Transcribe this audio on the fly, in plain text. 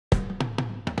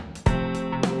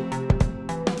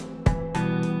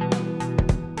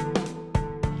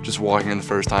Just walking in the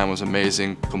first time was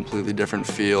amazing, completely different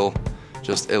feel.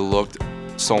 Just it looked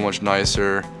so much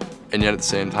nicer, and yet at the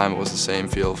same time it was the same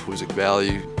feel of Hoosac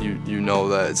Valley. You know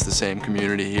that it's the same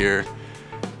community here,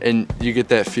 and you get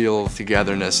that feel of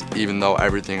togetherness even though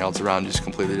everything else around you is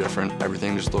completely different.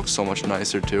 Everything just looks so much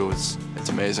nicer too. It's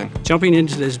amazing. Jumping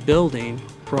into this building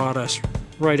brought us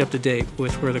right up to date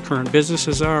with where the current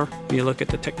businesses are. When you look at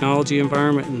the technology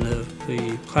environment and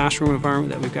the classroom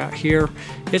environment that we've got here,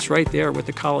 it's right there with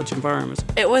the college environments.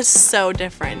 It was so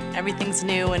different. Everything's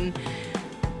new and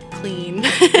clean.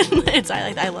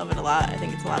 I love it a lot. I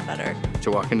think it's a lot better.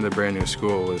 To walk into the brand new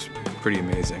school was pretty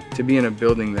amazing. To be in a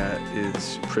building that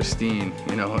is pristine,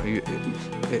 you know,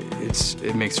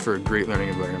 it makes for a great learning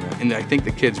environment. And I think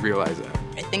the kids realize that.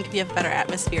 I think if you have a better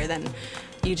atmosphere, then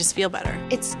you just feel better.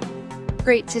 It's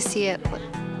great to see it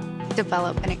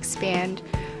develop and expand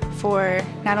for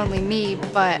not only me,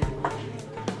 but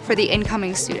for the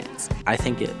incoming students. I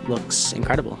think it looks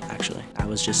incredible, actually. I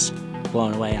was just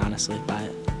blown away, honestly, by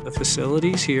it. The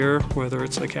facilities here, whether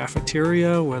it's the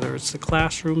cafeteria, whether it's the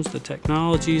classrooms, the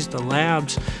technologies, the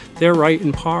labs, they're right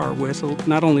in par with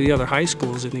not only the other high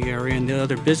schools in the area and the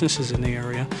other businesses in the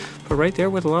area, but right there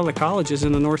with a lot of the colleges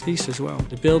in the Northeast as well.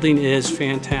 The building is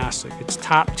fantastic. It's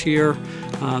top tier,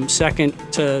 second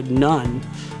to none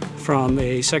from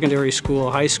a secondary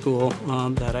school, high school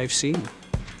that I've seen.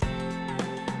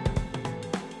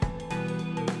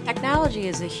 Technology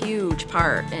is a huge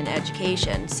part in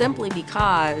education simply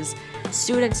because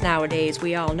students nowadays,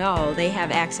 we all know, they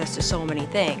have access to so many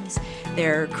things.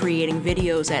 They're creating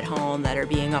videos at home that are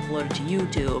being uploaded to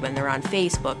YouTube, and they're on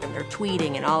Facebook, and they're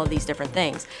tweeting, and all of these different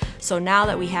things. So now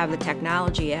that we have the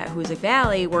technology at Hoosac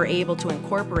Valley, we're able to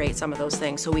incorporate some of those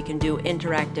things so we can do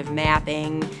interactive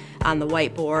mapping on the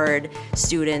whiteboard.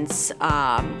 Students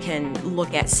can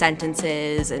look at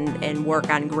sentences and work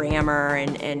on grammar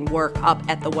and work up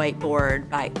at the whiteboard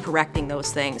by correcting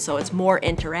those things. So it's more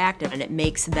interactive and it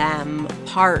makes them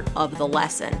part of the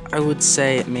lesson. I would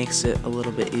say it makes it a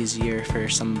little bit easier for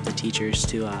some of the teachers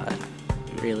to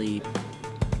really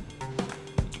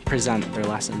present their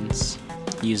lessons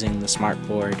using the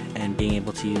smartboard and being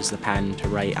able to use the pen to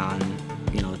write on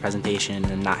the presentation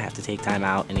and not have to take time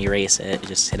out and erase it.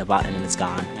 Just hit a button and it's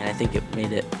gone. And I think it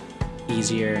made it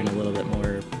easier and a little bit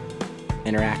more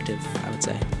interactive, I would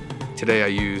say. Today I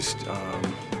used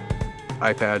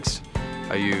iPads,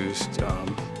 I used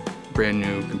brand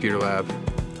new computer lab,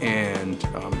 and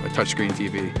a touchscreen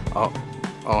TV,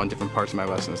 all in different parts of my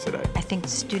lessons today. I think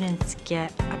students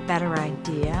get a better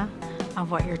idea of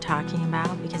what you're talking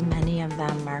about because many of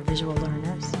them are visual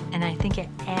learners, and I think it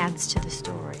adds to the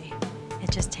story. It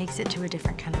just takes it to a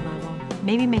different kind of level.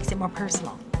 Maybe makes it more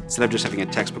personal. Instead of just having a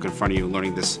textbook in front of you,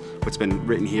 learning what's been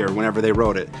written here, whenever they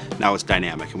wrote it, now it's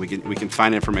dynamic, and we can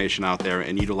find information out there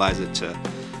and utilize it to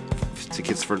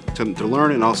kids to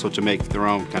learn and also to make their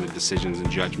own kind of decisions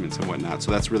and judgments and whatnot. So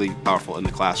that's really powerful in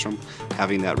the classroom,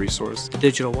 having that resource.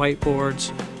 Digital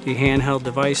whiteboards, the handheld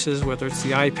devices, whether it's the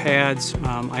iPads,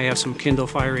 I have some Kindle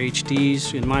Fire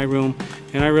HDs in my room,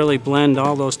 and I really blend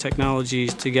all those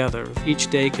technologies together. Each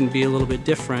day can be a little bit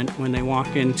different when they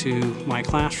walk into my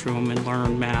classroom and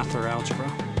learn math or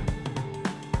algebra.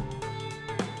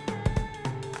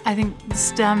 I think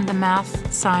STEM, the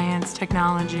math, science,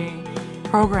 technology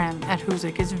program at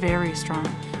Hoosac is very strong.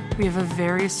 We have a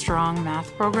very strong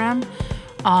math program.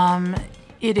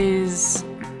 It is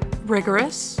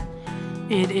rigorous,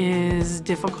 it is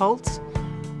difficult,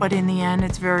 but in the end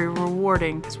it's very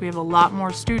rewarding because we have a lot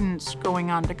more students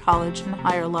going on to college and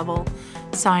higher level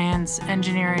science,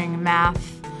 engineering,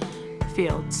 math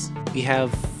fields. We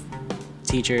have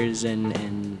teachers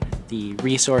and the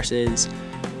resources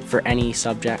for any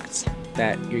subject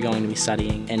that you're going to be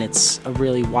studying, and it's a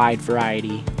really wide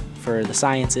variety for the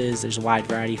sciences. There's a wide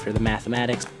variety for the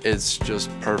mathematics. It's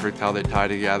just perfect how they tie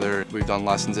together. We've done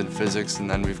lessons in physics, and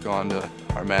then we've gone to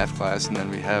our math class, and then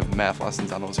we have math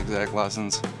lessons on those exact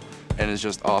lessons, and it's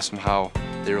just awesome how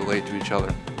they relate to each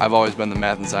other. I've always been the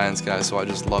math and science guy, so I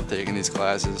just love taking these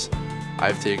classes.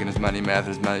 I've taken as many math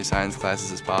and as many science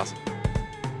classes as possible.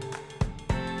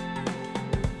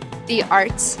 The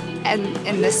arts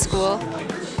in this school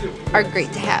are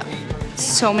great to have.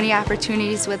 So many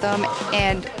opportunities with them,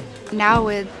 and now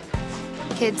with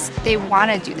kids, they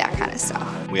want to do that kind of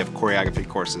stuff. We have choreography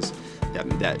courses that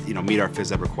meet our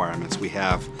phys ed requirements. We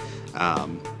have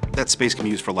that space can be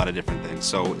used for a lot of different things.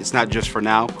 So it's not just for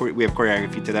now. We have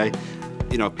choreography today.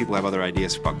 If people have other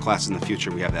ideas about classes in the future,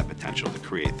 we have that potential to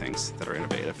create things that are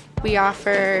innovative. We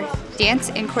offer dance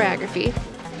and choreography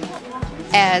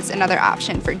as another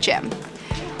option for gym.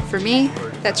 For me,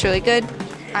 that's really good.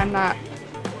 I'm not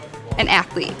an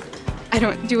athlete, I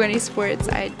don't do any sports.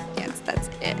 I dance, that's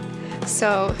it.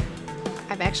 So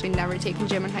I've actually never taken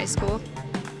gym in high school.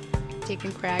 I've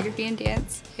taken choreography and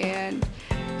dance, and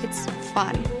it's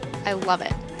fun. I love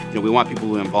it. You know, we want people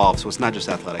to be involved, so it's not just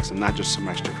athletics and not just some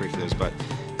extracurriculars, but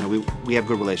you know, we have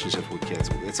good relationships with kids.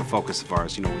 It's a focus of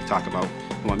ours. You know, we talk about,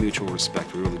 we want mutual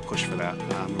respect. We really push for that,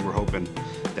 and we're hoping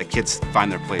that kids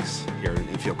find their place here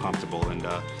and feel comfortable and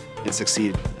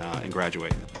succeed and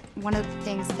graduate. One of the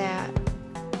things that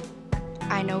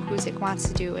I know Hoosac wants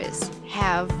to do is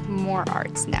have more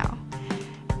arts now.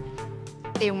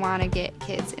 They want to get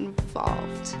kids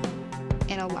involved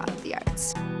in a lot of the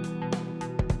arts.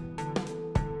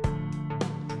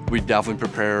 We definitely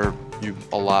prepare you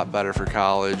a lot better for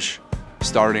college,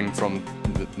 starting from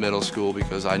middle school,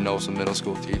 because I know some middle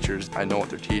school teachers, I know what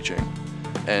they're teaching.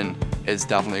 And it's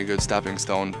definitely a good stepping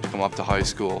stone to come up to high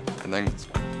school and then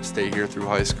stay here through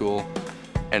high school,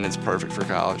 and it's perfect for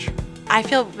college. I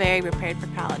feel very prepared for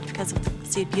college because of the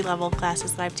CP level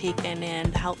classes that I've taken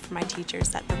and the help from my teachers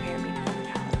that prepare me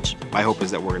for college. My hope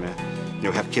is that we're going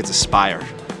to have kids aspire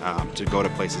to go to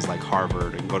places like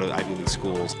Harvard and go to Ivy League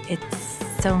schools. It's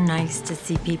so nice to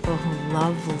see people who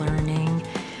love learning,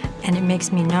 and it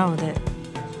makes me know that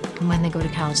when they go to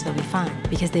college they'll be fine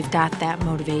because they've got that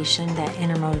motivation, that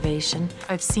inner motivation.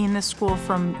 I've seen this school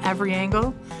from every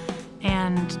angle,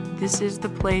 and this is the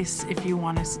place if you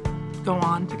want to go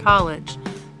on to college.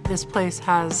 This place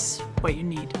has what you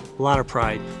need. A lot of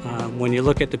pride. When you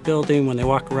look at the building, when they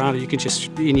walk around it, you can just,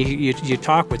 and you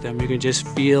talk with them, you can just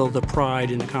feel the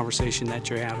pride in the conversation that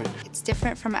you're having. It's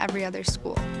different from every other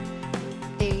school.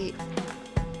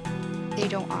 They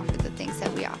don't offer the things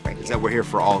that we offer here. Is that we're here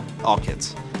for all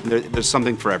kids. There's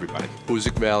something for everybody.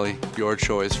 Hoosac Valley, your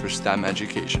choice for STEM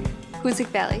education. Hoosac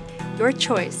Valley, your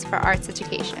choice for arts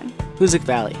education. Hoosac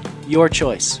Valley, your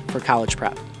choice for college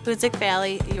prep. Hoosac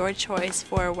Valley, your choice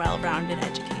for a well-rounded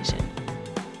education.